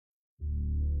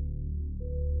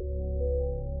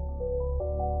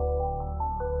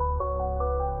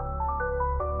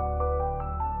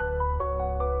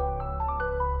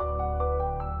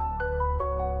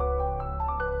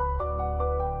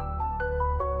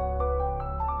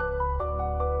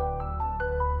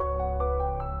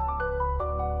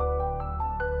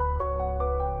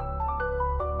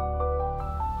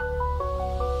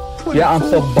Yeah, I'm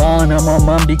still ballin' out my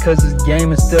mind because this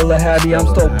game is still a habit. I'm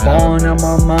still ballin' out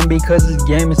my mind because this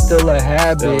game is still a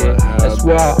habit. That's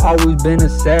why I always been a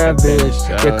savage.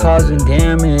 You're causing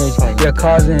damage, you're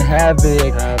causing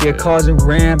havoc, you're causing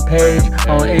rampage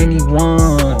on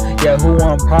anyone. Yeah, who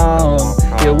want problem?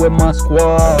 Yeah, with my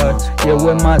squad, yeah,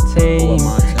 with my team,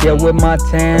 yeah, with my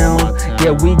town.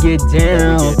 Yeah, we get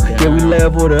down, yeah, we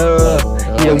leveled up,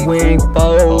 yeah, we ain't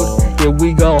fold. Yeah,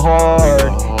 we go hard,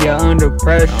 yeah, under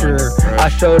pressure. I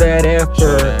show that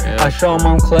effort, I show 'em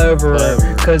I'm clever,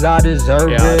 cause I deserve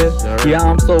it. Yeah,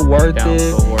 I'm so worth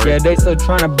it. Yeah, they still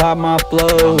tryna buy my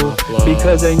flow,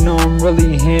 because they know I'm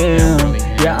really him.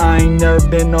 Yeah, I ain't never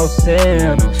been no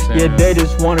simp. Yeah, they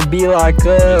just wanna be like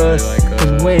us,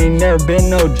 cause we ain't never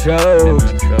been no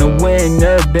jokes. No, we ain't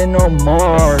never been no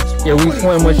marks. Yeah, we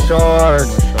swim with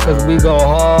sharks, cause we go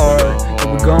hard,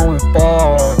 and we going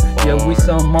far. Yeah, we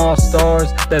some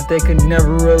all-stars that they could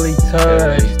never really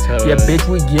touch. Yeah, bitch,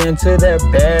 we get into that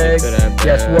bag.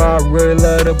 That's why I really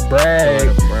love to brag,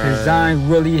 cause I ain't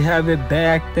really have it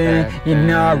back then. You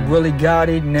know, I really got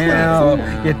it now.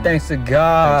 Yeah, thanks to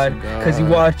God, cause he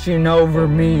watching over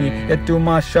me. Yeah, through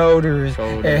my shoulders,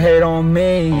 yeah, hate on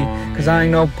me, cause I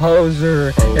ain't no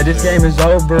poser. Yeah, this game is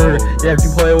over. Yeah, if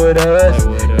you play with us,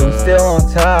 yeah, we still on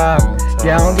top.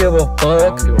 Yeah, I don't give a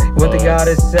fuck what they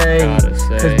gotta say,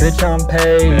 cause bitch, I'm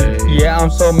paid. Yeah,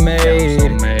 I'm so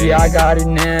made. Yeah, I got it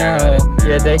now.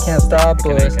 Yeah, they can't stop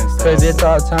us, cause it's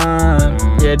our time.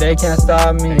 Yeah, they can't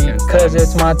stop me, cause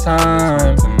it's my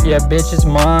time. Yeah, bitch, it's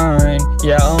mine.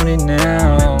 Yeah, I own it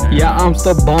now. Yeah, I'm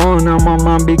still ballin' out my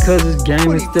mind because this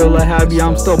game is still a habit.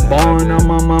 I'm still ballin' out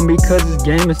my mind because this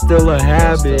game is still a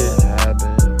habit.